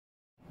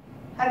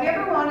Have you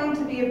ever wanted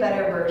to be a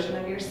better version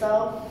of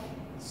yourself?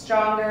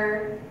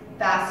 Stronger,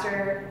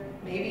 faster,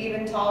 maybe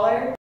even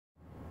taller?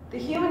 The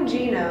human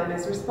genome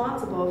is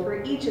responsible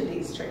for each of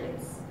these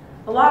traits,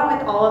 along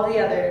with all of the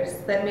others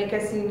that make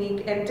us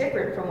unique and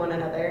different from one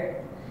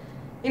another.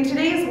 In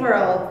today's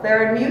world,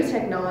 there are new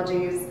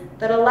technologies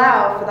that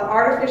allow for the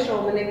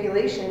artificial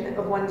manipulation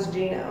of one's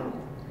genome.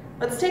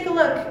 Let's take a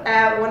look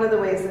at one of the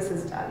ways this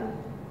is done.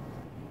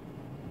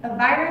 A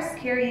virus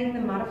carrying the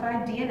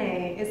modified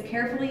DNA is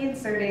carefully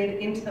inserted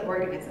into the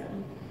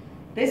organism.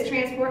 This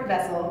transport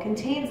vessel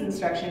contains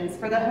instructions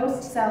for the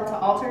host cell to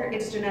alter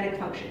its genetic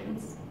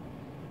functions.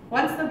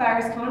 Once the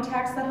virus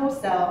contacts the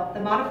host cell, the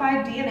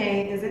modified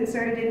DNA is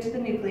inserted into the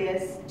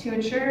nucleus to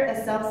ensure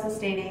a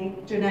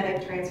self-sustaining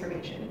genetic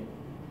transformation.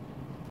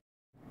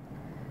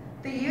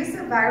 The use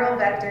of viral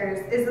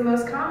vectors is the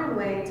most common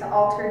way to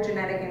alter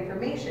genetic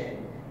information,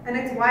 and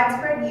its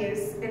widespread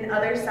use in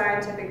other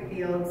scientific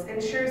fields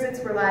ensures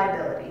its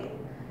reliability.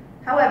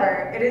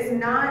 However, it is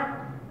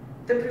not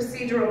the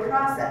procedural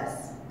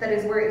process that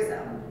is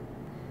worrisome.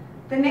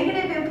 The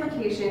negative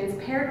implications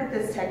paired with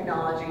this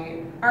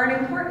technology are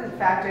an important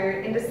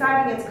factor in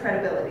deciding its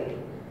credibility.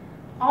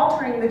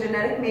 Altering the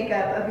genetic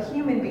makeup of a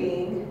human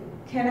being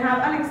can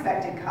have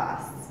unexpected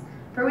costs,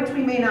 for which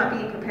we may not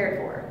be prepared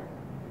for.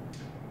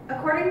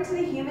 According to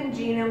the Human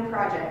Genome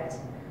Project,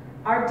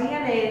 our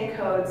DNA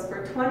encodes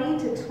for 20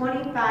 to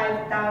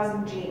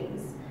 25,000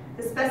 genes,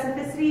 the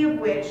specificity of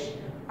which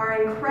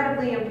are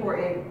incredibly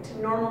important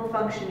to normal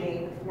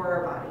functioning for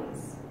our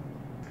bodies.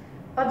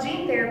 While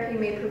gene therapy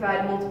may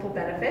provide multiple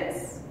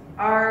benefits,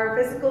 our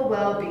physical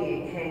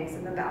well-being hangs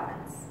in the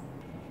balance.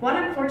 One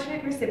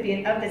unfortunate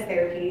recipient of this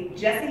therapy,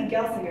 Jesse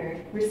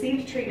Gelsinger,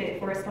 received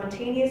treatment for a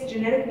spontaneous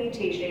genetic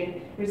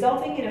mutation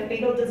resulting in a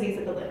fatal disease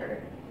of the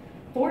liver.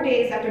 4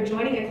 days after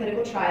joining a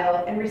clinical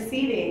trial and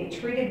receiving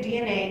treated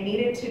DNA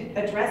needed to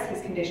address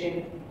his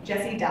condition,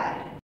 Jesse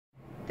died.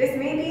 This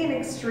may be an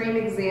extreme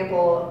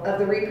example of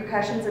the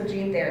repercussions of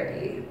gene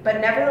therapy, but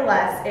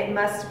nevertheless, it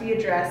must be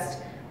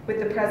addressed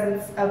with the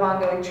presence of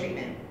ongoing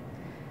treatment.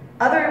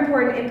 Other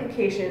important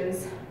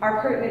implications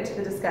are pertinent to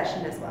the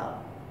discussion as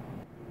well.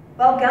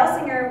 While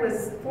Gelsinger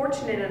was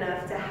fortunate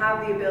enough to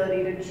have the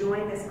ability to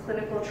join this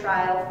clinical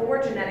trial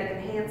for genetic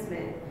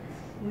enhancement,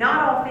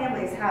 not all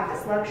families have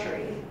this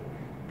luxury.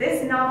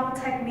 This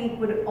novel technique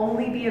would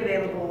only be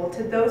available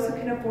to those who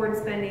can afford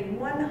spending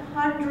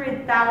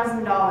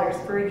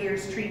 $100,000 for a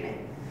year's treatment.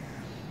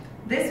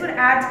 This would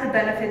add to the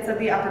benefits of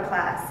the upper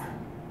class,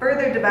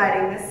 further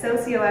dividing the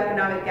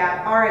socioeconomic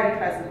gap already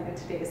present in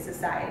today's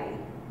society.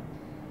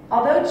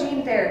 Although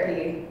gene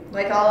therapy,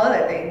 like all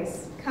other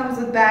things, comes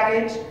with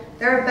baggage,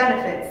 there are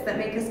benefits that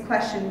make us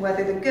question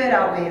whether the good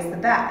outweighs the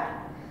bad.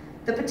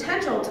 The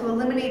potential to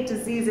eliminate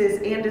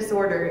diseases and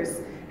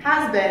disorders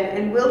has been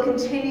and will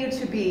continue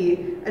to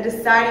be a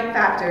deciding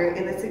factor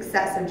in the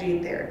success of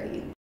gene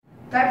therapy.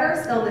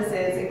 Diverse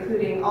illnesses,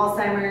 including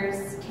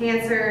Alzheimer's,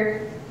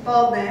 cancer,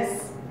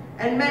 baldness,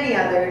 and many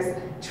others,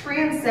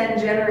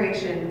 transcend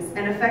generations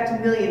and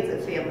affect millions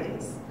of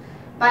families.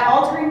 By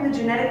altering the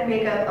genetic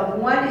makeup of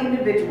one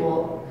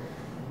individual,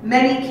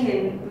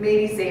 many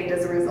may be saved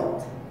as a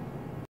result.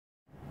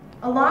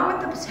 Along with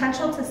the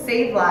potential to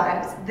save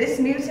lives, this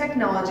new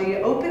technology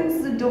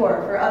opens the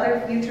door for other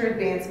future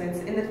advancements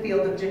in the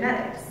field of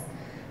genetics.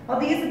 While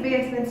these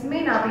advancements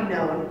may not be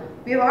known,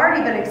 we have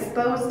already been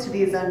exposed to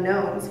these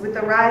unknowns with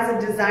the rise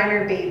of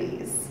designer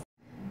babies.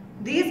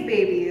 These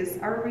babies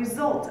are a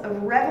result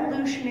of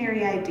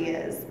revolutionary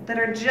ideas that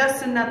are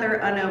just another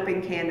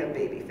unopened can of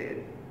baby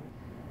food.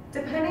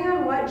 Depending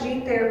on what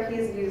gene therapy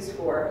is used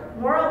for,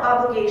 moral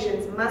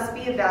obligations must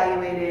be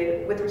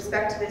evaluated with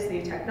respect to this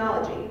new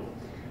technology.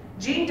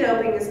 Gene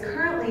doping is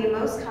currently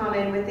most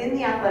common within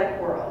the athletic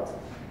world.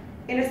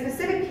 In a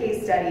specific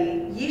case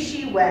study,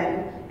 Yi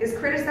Wen is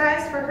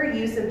criticized for her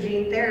use of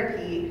gene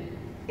therapy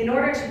in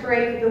order to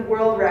break the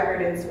world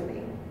record in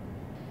swimming.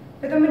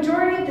 For the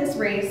majority of this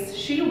race,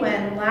 Shi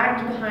Wen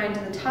lagged behind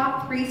the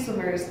top 3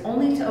 swimmers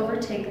only to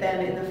overtake them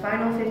in the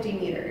final 50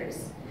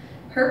 meters.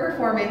 Her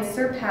performance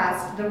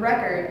surpassed the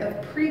record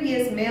of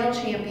previous male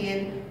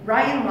champion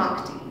Ryan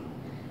Lochte.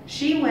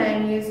 Shi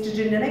Wen used a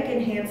genetic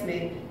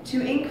enhancement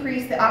to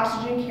increase the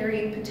oxygen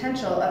carrying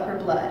potential of her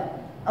blood,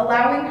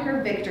 allowing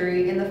her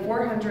victory in the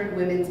 400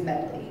 women's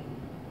medley.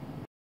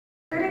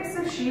 Critics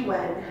of Shi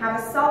Wen have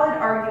a solid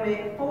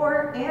argument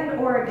for and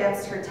or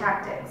against her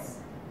tactics,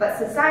 but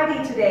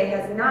society today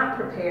has not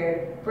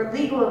prepared for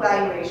legal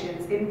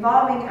evaluations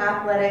involving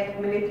athletic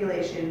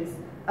manipulations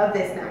of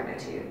this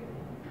magnitude.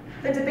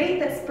 The debate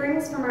that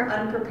springs from our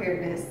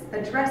unpreparedness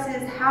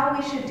addresses how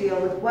we should deal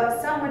with what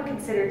some would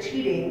consider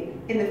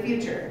cheating in the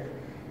future.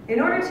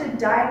 In order to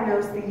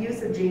diagnose the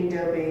use of gene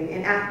doping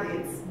in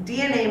athletes,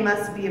 DNA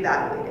must be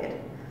evaluated.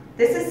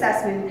 This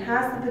assessment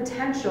has the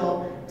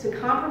potential to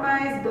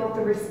compromise both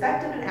the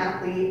respect of an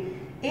athlete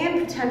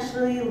and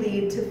potentially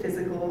lead to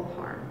physical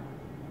harm.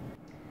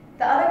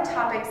 The other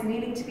topics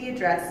needing to be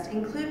addressed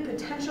include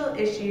potential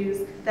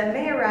issues that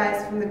may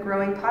arise from the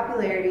growing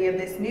popularity of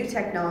this new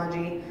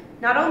technology,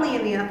 not only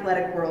in the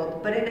athletic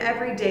world, but in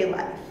everyday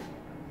life.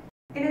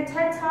 In a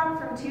TED Talk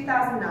from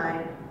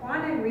 2009,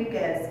 Juan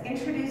Enriquez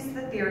introduced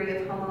the theory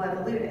of Homo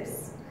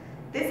evolutus.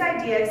 This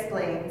idea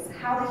explains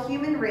how the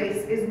human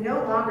race is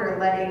no longer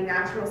letting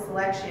natural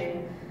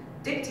selection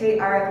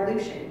dictate our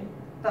evolution,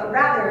 but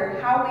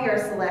rather how we are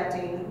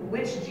selecting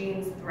which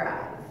genes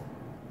thrive.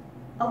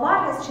 A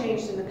lot has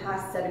changed in the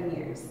past 7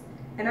 years,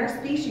 and our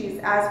species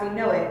as we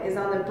know it is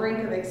on the brink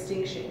of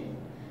extinction.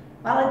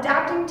 While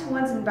adapting to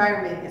one's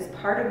environment is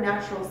part of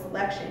natural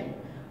selection,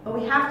 what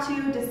we have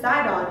to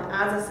decide on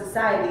as a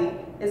society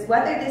is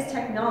whether this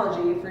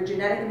technology for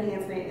genetic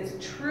enhancement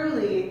is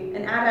truly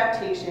an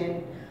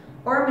adaptation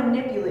or a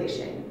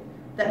manipulation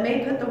that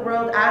may put the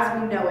world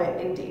as we know it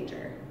in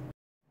danger.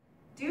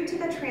 Due to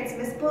the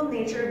transmissible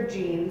nature of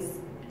genes,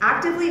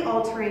 actively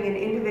altering an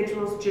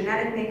individual's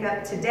genetic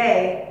makeup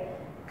today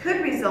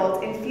could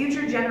result in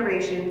future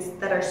generations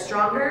that are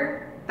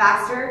stronger,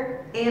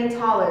 faster, and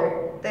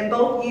taller than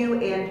both you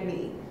and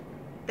me.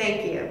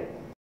 Thank you.